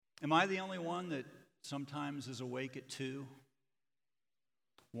Am I the only one that sometimes is awake at 2,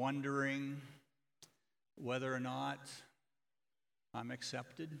 wondering whether or not I'm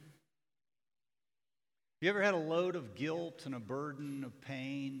accepted? You ever had a load of guilt and a burden of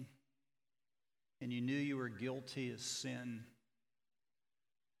pain, and you knew you were guilty of sin,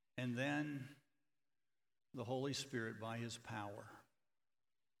 and then the Holy Spirit, by His power,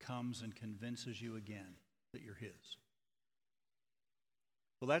 comes and convinces you again that you're His?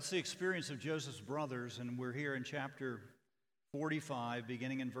 Well, that's the experience of Joseph's brothers, and we're here in chapter 45,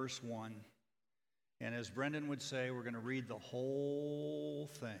 beginning in verse 1. And as Brendan would say, we're going to read the whole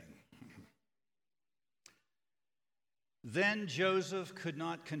thing. Then Joseph could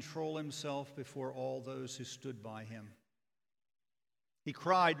not control himself before all those who stood by him. He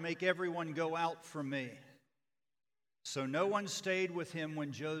cried, "Make everyone go out from me." So no one stayed with him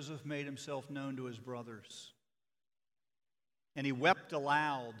when Joseph made himself known to his brothers. And he wept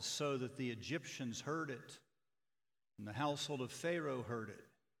aloud so that the Egyptians heard it, and the household of Pharaoh heard it.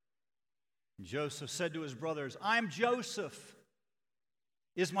 And Joseph said to his brothers, "I'm Joseph.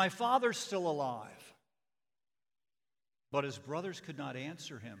 Is my father still alive?" But his brothers could not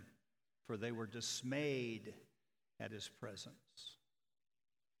answer him, for they were dismayed at his presence.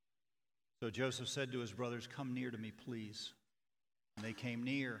 So Joseph said to his brothers, "Come near to me, please." And they came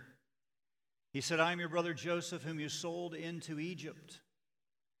near. He said, "I am your brother Joseph, whom you sold into Egypt.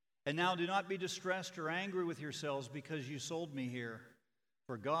 And now do not be distressed or angry with yourselves because you sold me here,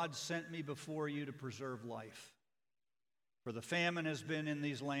 for God sent me before you to preserve life. For the famine has been in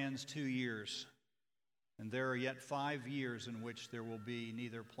these lands 2 years, and there are yet 5 years in which there will be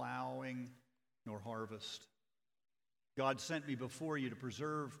neither plowing nor harvest. God sent me before you to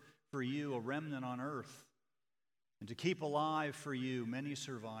preserve for you a remnant on earth, and to keep alive for you many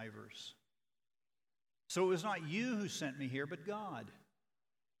survivors. So it was not you who sent me here, but God.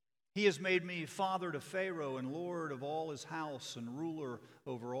 He has made me father to Pharaoh and lord of all his house and ruler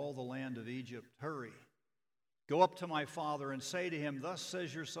over all the land of Egypt. Hurry, go up to my father and say to him, 'Thus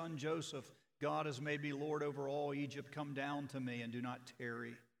says your son Joseph, God has made me lord over all Egypt. Come down to me and do not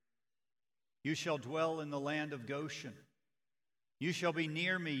tarry. You shall dwell in the land of Goshen. You shall be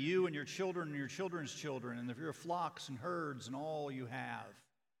near me, you and your children and your children's children, and your flocks and herds and all you have.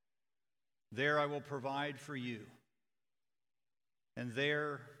 There I will provide for you. And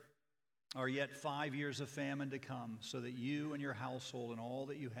there are yet 5 years of famine to come, so that you and your household and all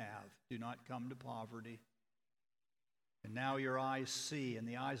that you have do not come to poverty. And now your eyes see, and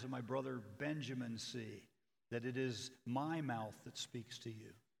the eyes of my brother Benjamin see, that it is my mouth that speaks to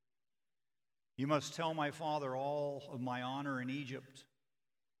you. You must tell my father all of my honor in Egypt,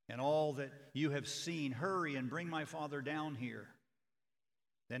 and all that you have seen. Hurry and bring my father down here.'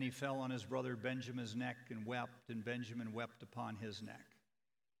 Then he fell on his brother Benjamin's neck and wept, and Benjamin wept upon his neck.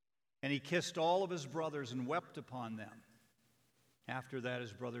 And he kissed all of his brothers and wept upon them. After that,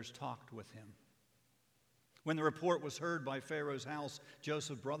 his brothers talked with him. When the report was heard by Pharaoh's house,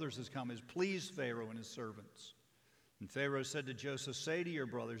 Joseph's brothers has come, has pleased Pharaoh and his servants. And Pharaoh said to Joseph, 'Say to your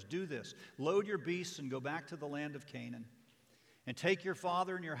brothers, do this, load your beasts and go back to the land of Canaan. And take your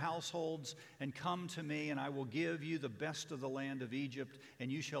father and your households and come to me, and I will give you the best of the land of Egypt,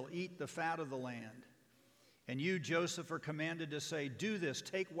 and you shall eat the fat of the land. And you, Joseph, are commanded to say, do this,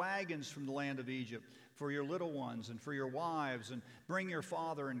 take wagons from the land of Egypt for your little ones and for your wives, and bring your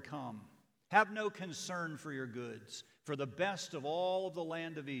father and come. Have no concern for your goods, for the best of all of the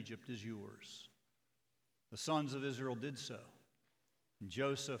land of Egypt is yours.' The sons of Israel did so. And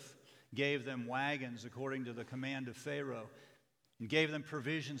Joseph gave them wagons according to the command of Pharaoh, and gave them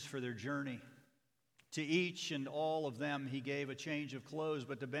provisions for their journey. To each and all of them he gave a change of clothes,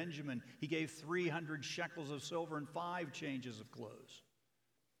 but to Benjamin he gave 300 shekels of silver and 5 changes of clothes.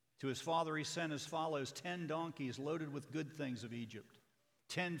 To his father he sent as follows: 10 donkeys loaded with good things of Egypt,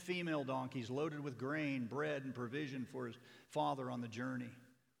 10 female donkeys loaded with grain, bread, and provision for his father on the journey.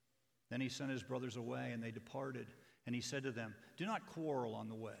 Then he sent his brothers away, and they departed. And he said to them, 'Do not quarrel on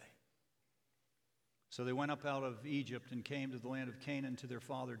the way.' So they went up out of Egypt and came to the land of Canaan to their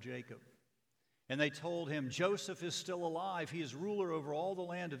father Jacob. And they told him, 'Joseph is still alive. He is ruler over all the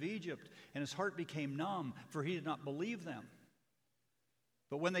land of Egypt.' And his heart became numb, for he did not believe them.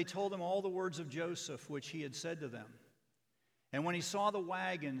 But when they told him all the words of Joseph, which he had said to them, and when he saw the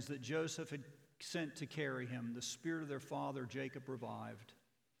wagons that Joseph had sent to carry him, the spirit of their father Jacob revived.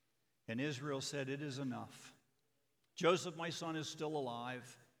 And Israel said, 'It is enough. Joseph, my son, is still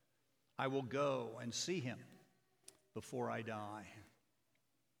alive. I will go and see him before I die.'"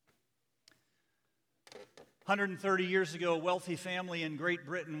 130 years ago, a wealthy family in Great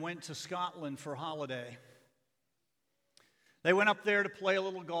Britain went to Scotland for a holiday. They went up there to play a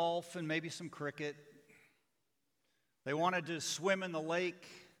little golf and maybe some cricket. They wanted to swim in the lake,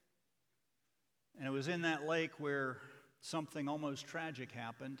 and it was in that lake where something almost tragic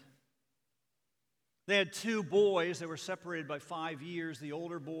happened. They had two boys. They were separated by 5 years. The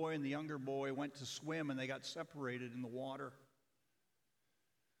older boy and the younger boy went to swim, and they got separated in the water.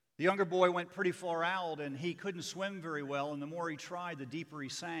 The younger boy went pretty far out, and he couldn't swim very well, and the more he tried, the deeper he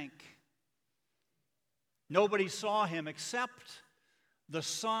sank. Nobody saw him except the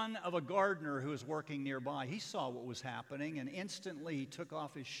son of a gardener who was working nearby. He saw what was happening, and instantly he took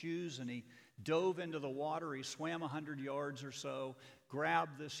off his shoes and he dove into the water. He swam 100 yards or so,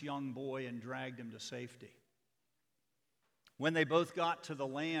 grabbed this young boy, and dragged him to safety. When they both got to the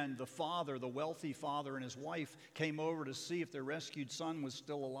land, the father, the wealthy father, and his wife came over to see if their rescued son was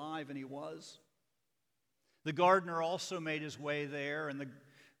still alive, and he was. The gardener also made his way there, and the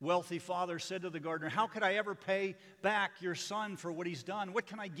wealthy father said to the gardener, "How could I ever pay back your son for what he's done? What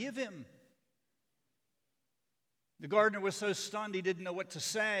can I give him?" The gardener was so stunned he didn't know what to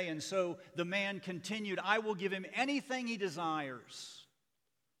say, and so the man continued, "I will give him anything he desires."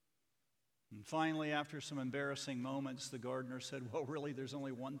 And finally, after some embarrassing moments, the gardener said, "Well, really, there's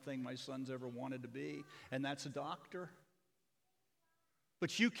only one thing my son's ever wanted to be, and that's a doctor.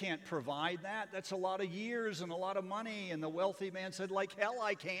 But you can't provide that. That's a lot of years and a lot of money." And the wealthy man said, "Like hell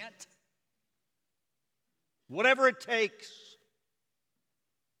I can't. Whatever it takes,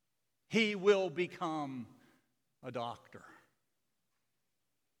 he will become a doctor."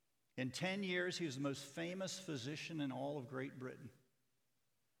 In 10 years, he was the most famous physician in all of Great Britain.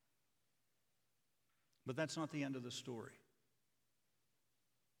 But that's not the end of the story.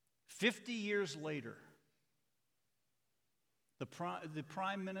 50 years later, the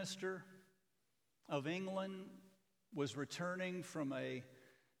Prime Minister of England was returning from an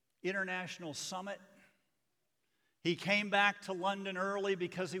international summit. He came back to London early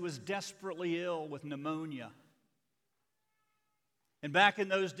because he was desperately ill with pneumonia. And back in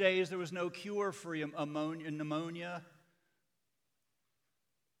those days, there was no cure for pneumonia.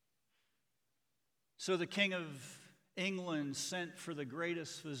 So the King of England sent for the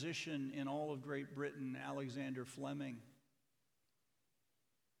greatest physician in all of Great Britain, Alexander Fleming.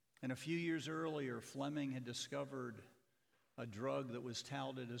 And a few years earlier, Fleming had discovered a drug that was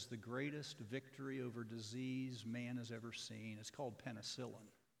touted as the greatest victory over disease man has ever seen. It's called penicillin.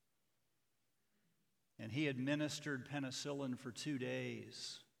 And he administered penicillin for 2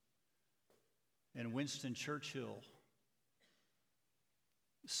 days. And Winston Churchill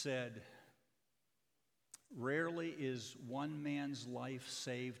said, "Rarely is one man's life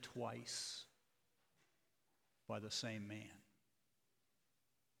saved twice by the same man."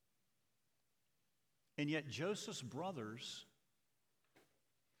 And yet Joseph's brothers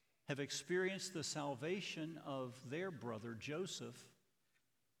have experienced the salvation of their brother Joseph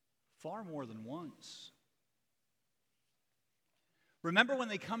far more than once. Remember, when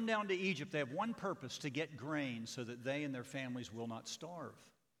they come down to Egypt, they have one purpose: to get grain so that they and their families will not starve.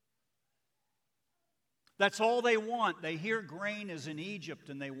 That's all they want. They hear grain is in Egypt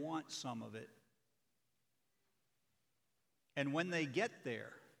and they want some of it. And when they get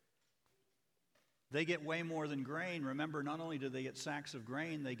there, they get way more than grain. Remember, not only do they get sacks of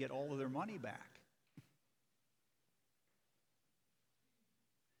grain, they get all of their money back.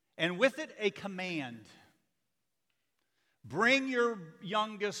 And with it, a command: bring your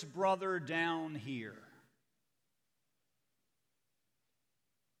youngest brother down here.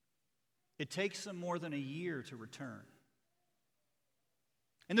 It takes them more than a year to return.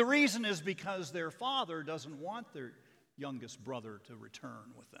 And the reason is because their father doesn't want their youngest brother to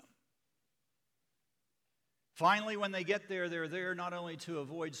return with them. Finally, when they get there, they're there not only to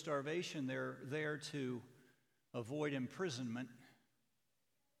avoid starvation, they're there to avoid imprisonment.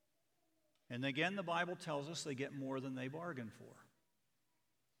 And again, the Bible tells us they get more than they bargained for.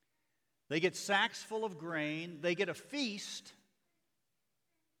 They get sacks full of grain, they get a feast,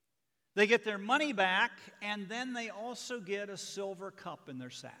 they get their money back, and then they also get a silver cup in their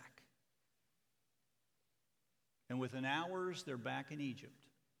sack. And within hours, they're back in Egypt.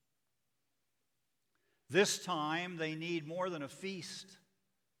 This time, they need more than a feast.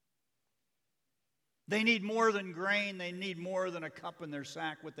 They need more than grain. They need more than a cup in their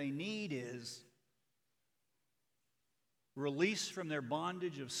sack. What they need is release from their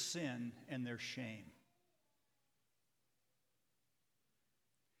bondage of sin and their shame.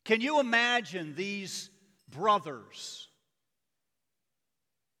 Can you imagine these brothers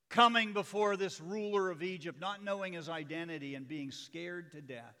coming before this ruler of Egypt, not knowing his identity and being scared to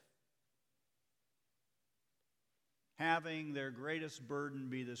death? Having their greatest burden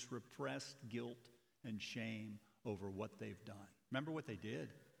be this repressed guilt and shame over what they've done. Remember what they did?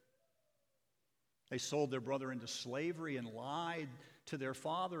 They sold their brother into slavery and lied to their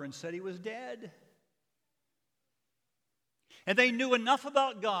father and said he was dead. And they knew enough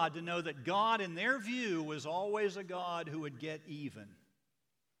about God to know that God, in their view, was always a God who would get even.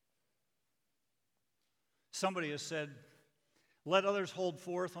 Somebody has said, let others hold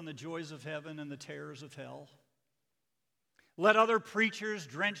forth on the joys of heaven and the terrors of hell. Let other preachers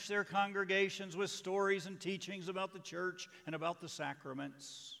drench their congregations with stories and teachings about the church and about the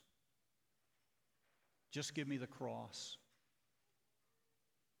sacraments. Just give me the cross.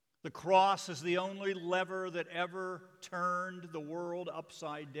 The cross is the only lever that ever turned the world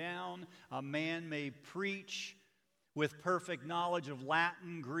upside down. A man may preach with perfect knowledge of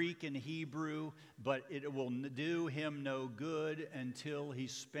Latin, Greek, and Hebrew, but it will do him no good until he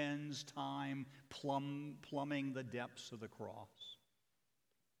spends time plumbing the depths of the cross.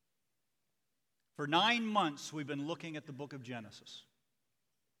 For 9 months, we've been looking at the book of Genesis.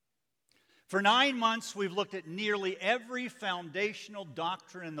 For 9 months, we've looked at nearly every foundational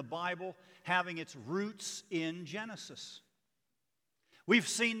doctrine in the Bible having its roots in Genesis. We've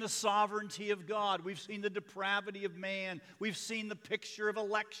seen the sovereignty of God. We've seen the depravity of man. We've seen the picture of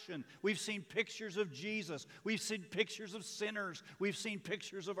election. We've seen pictures of Jesus. We've seen pictures of sinners. We've seen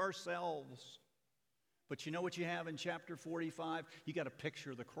pictures of ourselves. But you know what you have in chapter 45? You got a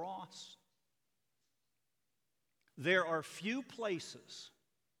picture of the cross. There are few places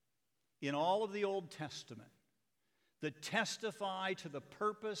in all of the Old Testament that testify to the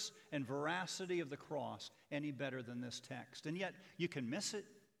purpose and veracity of the cross any better than this text. And yet, you can miss it.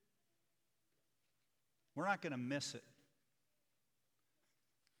 We're not going to miss it.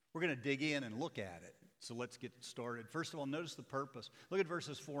 We're going to dig in and look at it. So let's get started. First of all, notice the purpose. Look at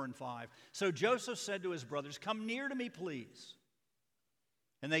verses 4 and 5. So Joseph said to his brothers, "Come near to me, please."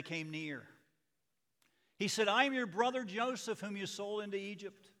 And they came near. He said, "I am your brother Joseph, whom you sold into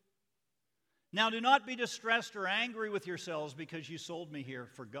Egypt. Now do not be distressed or angry with yourselves because you sold me here,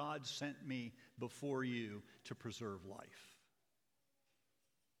 for God sent me before you to preserve life."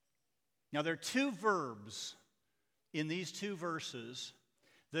 Now there are two verbs in these two verses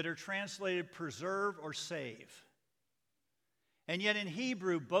that are translated preserve or save. And yet in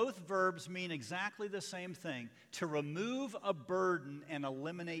Hebrew, both verbs mean exactly the same thing: to remove a burden and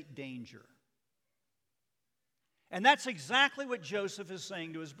eliminate danger. And that's exactly what Joseph is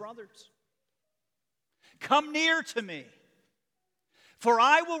saying to his brothers. Come near to me, for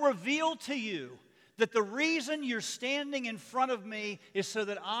I will reveal to you that the reason you're standing in front of me is so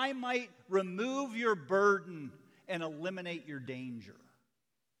that I might remove your burden and eliminate your danger.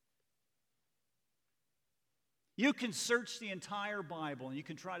 You can search the entire Bible and you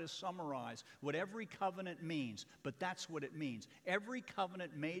can try to summarize what every covenant means, but that's what it means. Every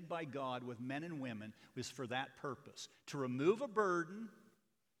covenant made by God with men and women was for that purpose: to remove a burden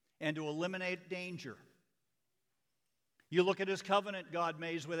and to eliminate danger. You look at his covenant God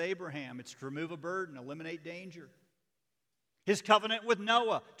made with Abraham. It's to remove a burden, eliminate danger. His covenant with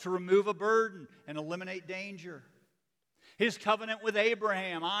Noah, to remove a burden and eliminate danger. His covenant with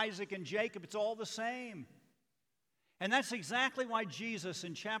Abraham, Isaac, and Jacob, it's all the same. And that's exactly why Jesus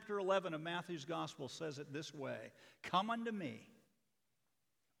in chapter 11 of Matthew's Gospel says it this way: "Come unto me,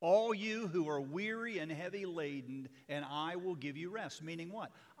 all you who are weary and heavy laden, and I will give you rest." Meaning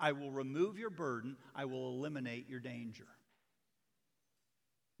what? I will remove your burden. I will eliminate your danger.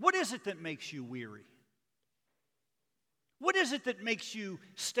 What is it that makes you weary? What is it that makes you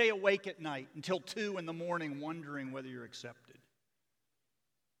stay awake at night until 2 in the morning wondering whether you're accepted?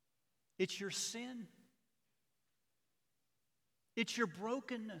 It's your sin. It's your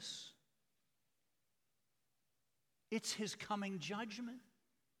brokenness. It's his coming judgment.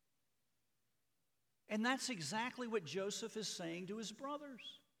 And that's exactly what Joseph is saying to his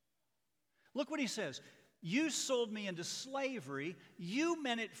brothers. Look what he says. You sold me into slavery. You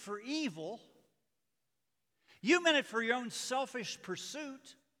meant it for evil. You meant it for your own selfish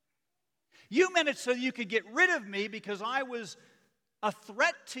pursuit. You meant it so you could get rid of me because I was a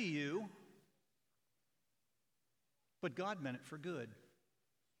threat to you. But God meant it for good.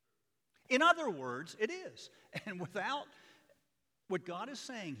 In other words, it is. And without, what God is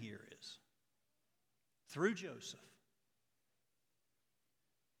saying here is, through Joseph,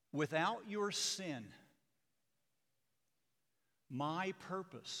 without your sin, my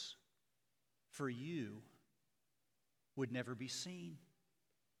purpose for you would never be seen.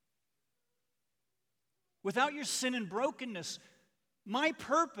 Without your sin and brokenness, my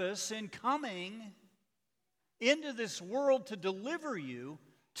purpose in coming into this world to deliver you,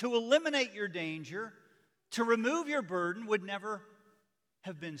 to eliminate your danger, to remove your burden would never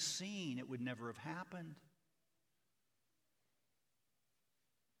have been seen. It would never have happened.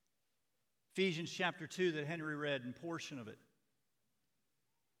 Ephesians chapter 2 that Henry read, and portion of it.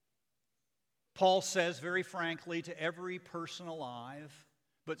 Paul says very frankly to every person alive,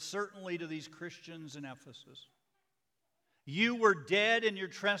 but certainly to these Christians in Ephesus, you were dead in your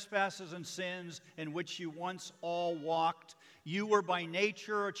trespasses and sins in which you once all walked. You were by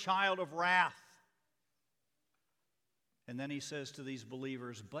nature a child of wrath. And then he says to these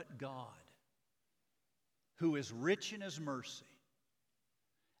believers, but God, who is rich in His mercy,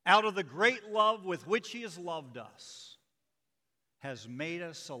 out of the great love with which He has loved us, has made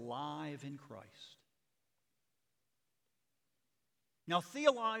us alive in Christ. Now,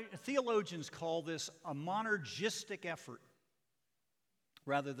 theologians call this a monergistic effort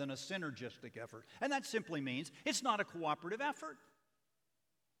rather than a synergistic effort. And that simply means it's not a cooperative effort.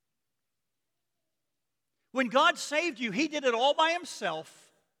 When God saved you, He did it all by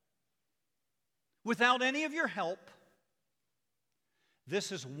Himself without any of your help.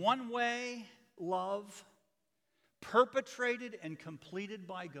 This is one-way love, perpetrated and completed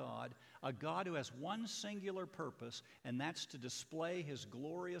by God, a God who has one singular purpose, and that's to display His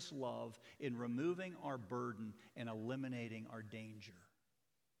glorious love in removing our burden and eliminating our danger.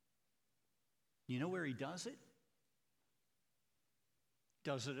 You know where He does it?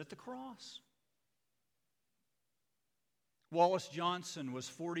 Does it at the cross. Wallace Johnson was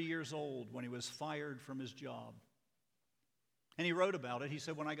 40 years old when he was fired from his job. And he wrote about it. He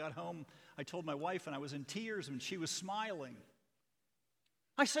said, when I got home, I told my wife, and I was in tears, and she was smiling.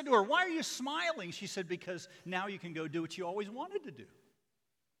 I said to her, why are you smiling? She said, because now you can go do what you always wanted to do.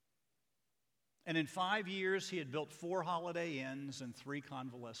 And in 5 years, he had built 4 Holiday Inns and 3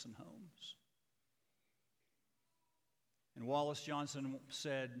 convalescent homes. And Wallace Johnson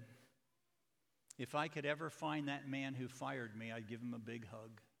said, if I could ever find that man who fired me, I'd give him a big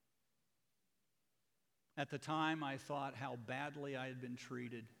hug. At the time, I thought how badly I had been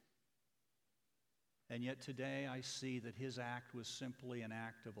treated. And yet today, I see that his act was simply an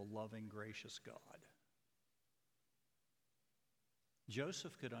act of a loving, gracious God.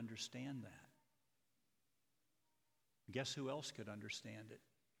 Joseph could understand that. Guess who else could understand it?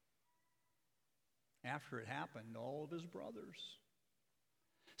 After it happened, all of his brothers.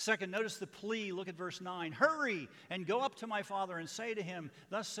 Second, notice the plea. Look at verse 9. Hurry and go up to my father and say to him,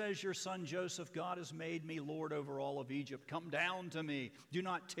 thus says your son Joseph, God has made me Lord over all of Egypt. Come down to me. Do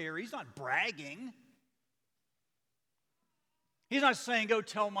not tarry. He's not bragging. He's not saying, go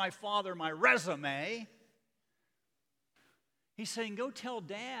tell my father my resume. He's saying, go tell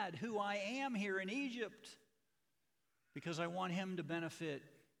Dad who I am here in Egypt, because I want him to benefit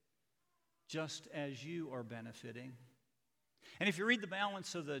just as you are benefiting. And if you read the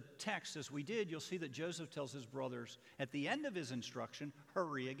balance of the text as we did, you'll see that Joseph tells his brothers at the end of his instruction,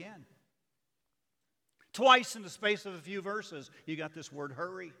 hurry again. Twice in the space of a few verses, you got this word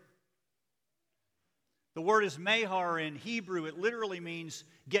hurry. The word is mehar in Hebrew. It literally means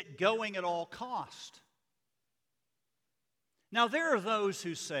get going at all cost. Now, there are those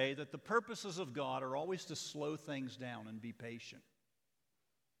who say that the purposes of God are always to slow things down and be patient.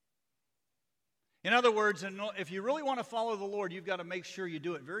 In other words, if you really want to follow the Lord, you've got to make sure you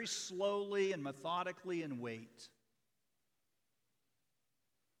do it very slowly and methodically and wait.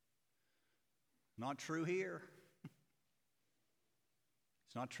 Not true here.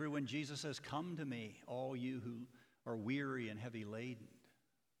 It's not true when Jesus says, come to me, all you who are weary and heavy laden.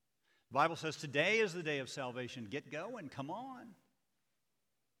 The Bible says today is the day of salvation. Get going, come on.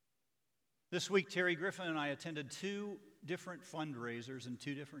 This week, Terry Griffin and I attended 2 different fundraisers in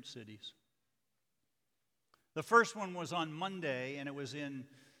 2 different cities. The first one was on Monday, and it was in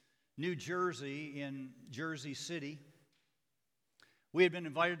New Jersey, in Jersey City. We had been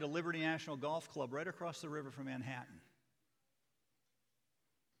invited to Liberty National Golf Club right across the river from Manhattan.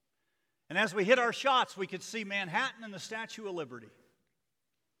 And as we hit our shots, we could see Manhattan and the Statue of Liberty.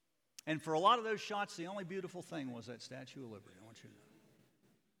 And for a lot of those shots, the only beautiful thing was that Statue of Liberty. I want you to know.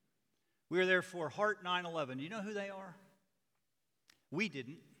 We were there for Heart 9/11. Do you know who they are? We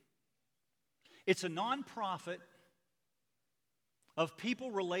didn't. It's a nonprofit of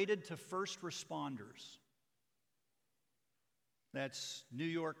people related to first responders. That's New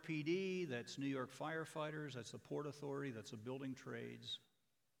York PD, that's New York firefighters, that's the Port Authority, that's the building trades.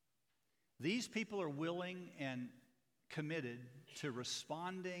 These people are willing and committed to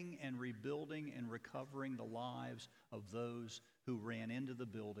responding and rebuilding and recovering the lives of those who ran into the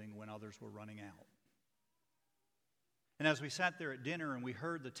building when others were running out. And as we sat there at dinner and we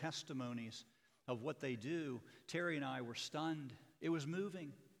heard the testimonies of what they do, Terry and I were stunned. It was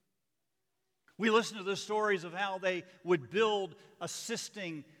moving. We listened to the stories of how they would build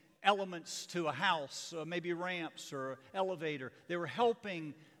assisting elements to a house, maybe ramps or an elevator. They were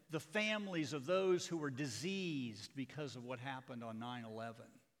helping the families of those who were diseased because of what happened on 9/11.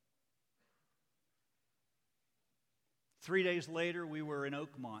 3 days later, we were in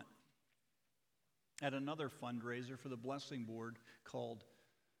Oakmont at another fundraiser for the Blessing Board called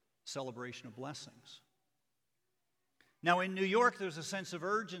Celebration of Blessings. Now, in New York, there's a sense of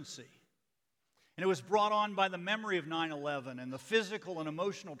urgency. And it was brought on by the memory of 9/11 and the physical and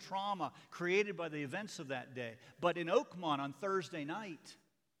emotional trauma created by the events of that day. But in Oakmont on Thursday night,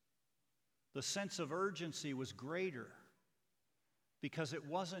 the sense of urgency was greater because it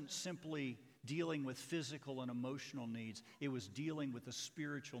wasn't simply dealing with physical and emotional needs. It was dealing with the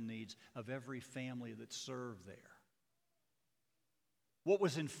spiritual needs of every family that served there. What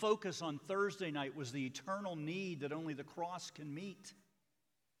was in focus on Thursday night was the eternal need that only the cross can meet.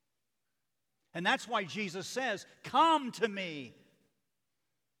 And that's why Jesus says, "Come to me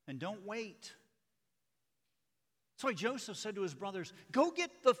and don't wait." That's why Joseph said to his brothers, "Go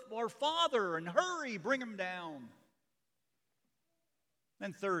get our father and hurry, bring him down."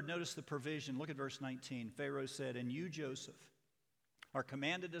 Then third, notice the provision. Look at verse 19. Pharaoh said, "And you, Joseph, are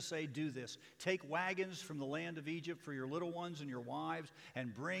commanded to say, 'Do this. Take wagons from the land of Egypt for your little ones and your wives,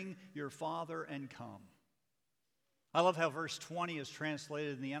 and bring your father and come.'" I love how verse 20 is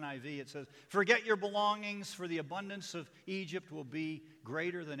translated in the NIV. It says, "Forget your belongings, for the abundance of Egypt will be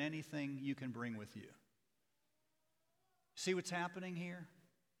greater than anything you can bring with you." See what's happening here?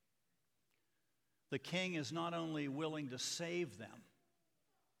 The king is not only willing to save them,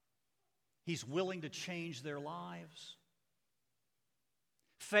 he's willing to change their lives.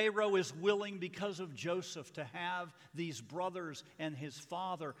 Pharaoh is willing, because of Joseph, to have these brothers and his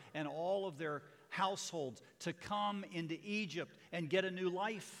father and all of their households to come into Egypt and get a new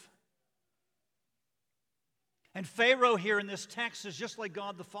life. And Pharaoh here in this text is just like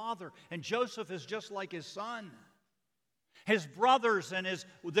God the Father, and Joseph is just like his son. His brothers and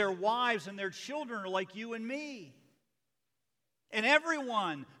their wives and their children are like you and me, and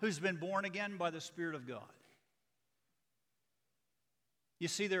everyone who's been born again by the Spirit of God. You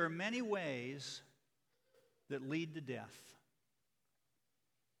see, there are many ways that lead to death,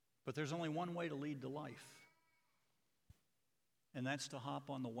 but there's only one way to lead to life, and that's to hop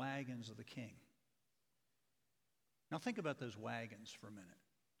on the wagons of the king. Now think about those wagons for a minute.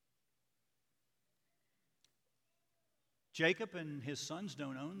 Jacob and his sons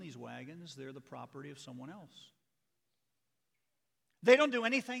don't own these wagons. They're the property of someone else. They don't do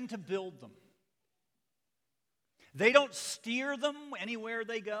anything to build them. They don't steer them anywhere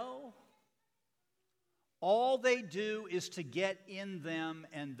they go. All they do is to get in them,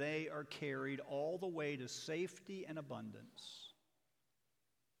 and they are carried all the way to safety and abundance.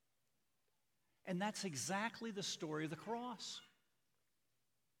 And that's exactly the story of the cross.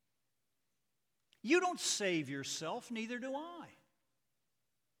 You don't save yourself, neither do I.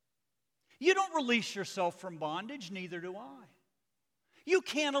 You don't release yourself from bondage, neither do I. You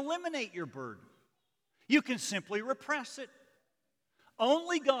can't eliminate your burden. You can simply repress it.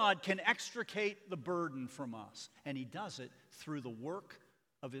 Only God can extricate the burden from us, and He does it through the work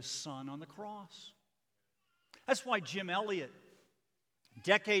of His Son on the cross. That's why Jim Elliot,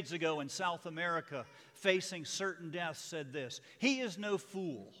 decades ago in South America, facing certain death, said this: "He is no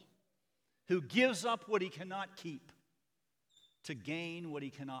fool who gives up what he cannot keep to gain what he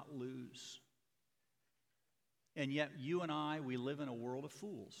cannot lose." And yet you and I, we live in a world of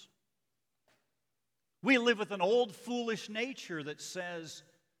fools. We live with an old foolish nature that says,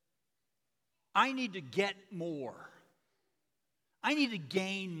 I need to get more. I need to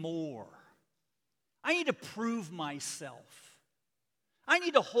gain more. I need to prove myself. I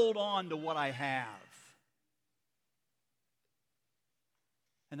need to hold on to what I have.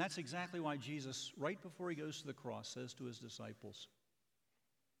 And that's exactly why Jesus, right before He goes to the cross, says to His disciples,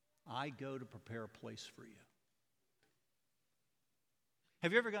 "I go to prepare a place for you."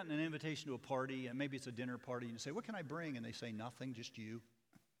 Have you ever gotten an invitation to a party, and maybe it's a dinner party, and you say, "What can I bring?" And they say, "Nothing, just you."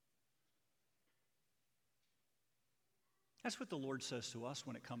 That's what the Lord says to us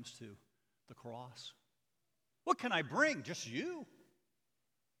when it comes to the cross. What can I bring? Just you.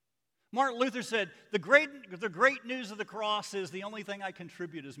 Martin Luther said, the great news of the cross is the only thing I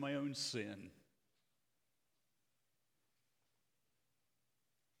contribute is my own sin.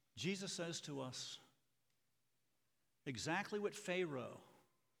 Jesus says to us exactly what Pharaoh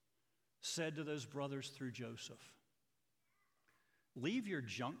said to those brothers through Joseph. Leave your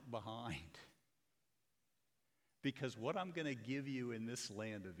junk behind, because what I'm going to give you in this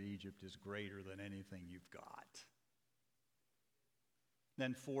land of Egypt is greater than anything you've got.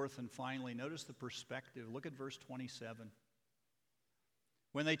 Then fourth and finally, notice the perspective. Look at verse 27.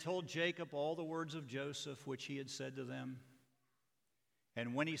 When they told Jacob all the words of Joseph which he had said to them,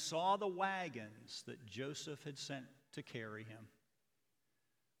 And when he saw the wagons that Joseph had sent to carry him,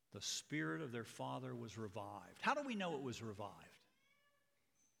 the spirit of their father was revived. How do we know it was revived?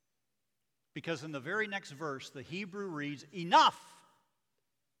 Because in the very next verse, the Hebrew reads, enough.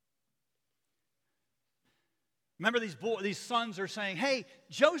 Remember, these sons are saying, hey,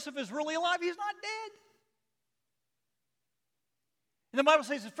 Joseph is really alive. He's not dead. And the Bible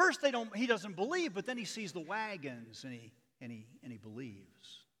says at first he doesn't believe, but then he sees the wagons and he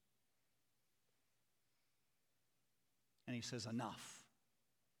believes. And he says, enough.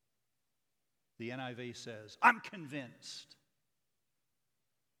 The NIV says, I'm convinced.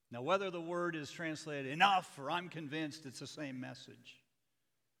 Now, whether the word is translated enough or I'm convinced, it's the same message.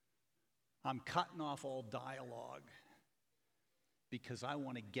 I'm cutting off all dialogue because I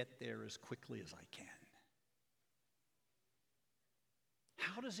want to get there as quickly as I can.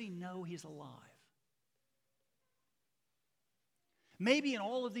 How does he know he's alive? Maybe in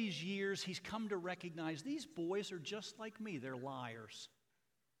all of these years, he's come to recognize these boys are just like me. They're liars.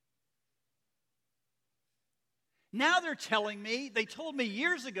 Now they're telling me, they told me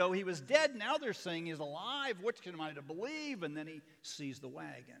years ago he was dead. Now they're saying he's alive. Which am I to believe? And then he sees the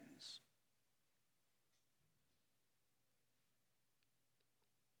wagons.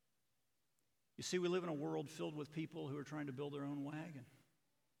 You see, we live in a world filled with people who are trying to build their own wagon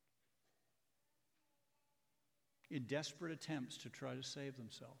in desperate attempts to try to save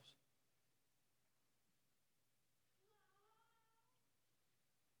themselves.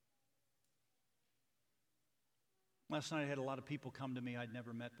 Last night I had a lot of people come to me I'd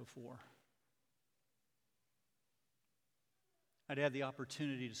never met before. I'd had the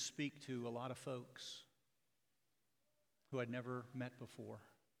opportunity to speak to a lot of folks who I'd never met before.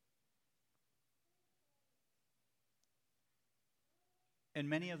 And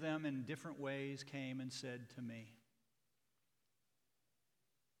many of them in different ways came and said to me,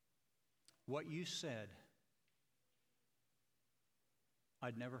 what you said,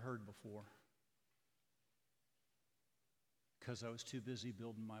 I'd never heard before because I was too busy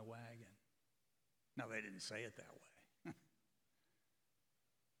building my wagon. No, they didn't say it that way.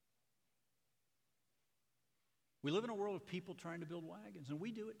 We live in a world of people trying to build wagons, and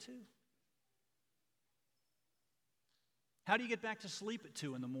we do it too. How do you get back to sleep at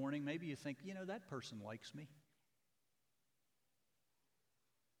 2 in the morning? Maybe you think, that person likes me.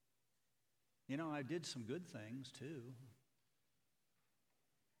 I did some good things too.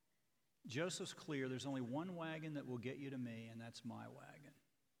 Joseph's clear, there's only one wagon that will get you to me, and that's my wagon.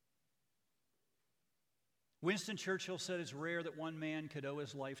 Winston Churchill said it's rare that one man could owe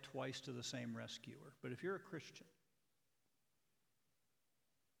his life twice to the same rescuer. But if you're a Christian,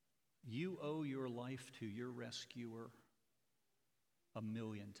 you owe your life to your rescuer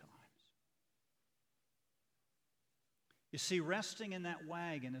 1,000,000 times. You see, resting in that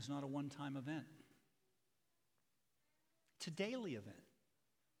wagon is not a one-time event. It's a daily event.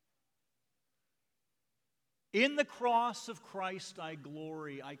 In the cross of Christ I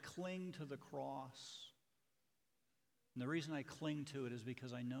glory. I cling to the cross. And the reason I cling to it is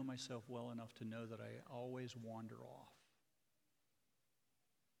because I know myself well enough to know that I always wander off.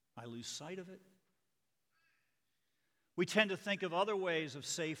 I lose sight of it. We tend to think of other ways of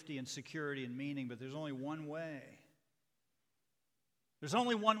safety and security and meaning, but there's only one way. There's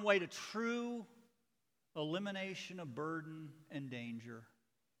only one way to true elimination of burden and danger.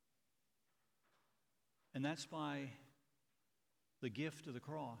 And that's by the gift of the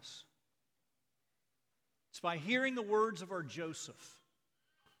cross. It's by hearing the words of our Joseph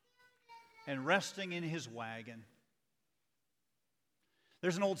and resting in his wagon.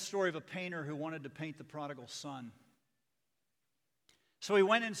 There's an old story of a painter who wanted to paint the prodigal son. So he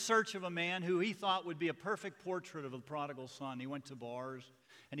went in search of a man who he thought would be a perfect portrait of the prodigal son. He went to bars,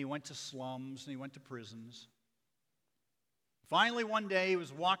 and he went to slums, and he went to prisons. Finally, one day, he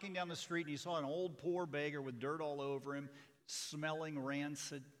was walking down the street, and he saw an old poor beggar with dirt all over him, smelling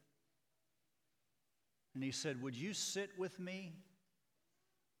rancid. And he said, "Would you sit with me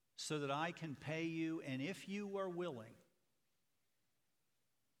so that I can pay you? And if you are willing,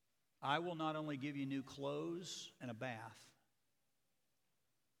 I will not only give you new clothes and a bath,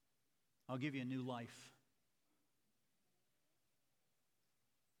 I'll give you a new life."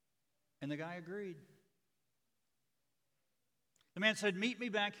 And the guy agreed. The man said, "Meet me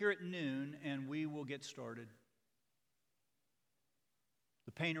back here at noon and we will get started."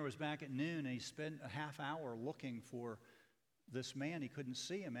 The painter was back at noon and he spent a half hour looking for this man. He couldn't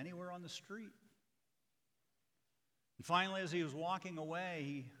see him anywhere on the street. And finally, as he was walking away,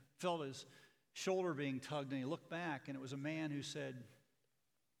 he felt his shoulder being tugged and he looked back and it was a man who said,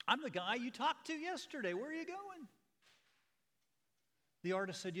 "I'm the guy you talked to yesterday. Where are you going?" The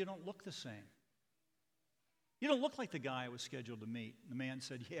artist said, "You don't look the same. You don't look like the guy I was scheduled to meet." The man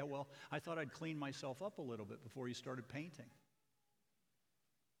said, "Yeah, well, I thought I'd clean myself up a little bit before you started painting."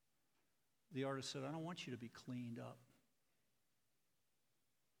 The artist said, "I don't want you to be cleaned up.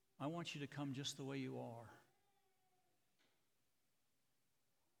 I want you to come just the way you are."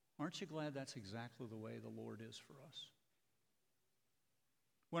 Aren't you glad that's exactly the way the Lord is for us?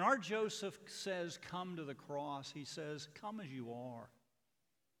 When our Joseph says, "Come to the cross," he says, "Come as you are."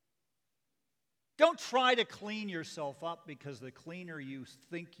 Don't try to clean yourself up, because the cleaner you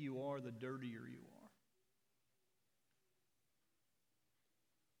think you are, the dirtier you are.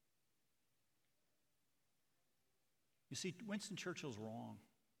 You see, Winston Churchill's wrong.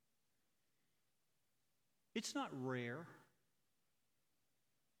 It's not rare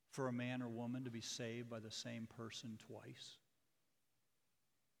for a man or woman to be saved by the same person twice.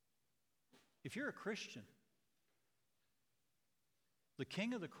 If you're a Christian, the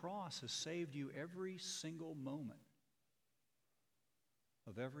King of the cross has saved you every single moment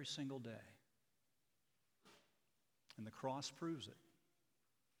of every single day. And the cross proves it.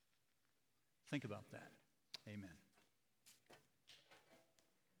 Think about that. Amen.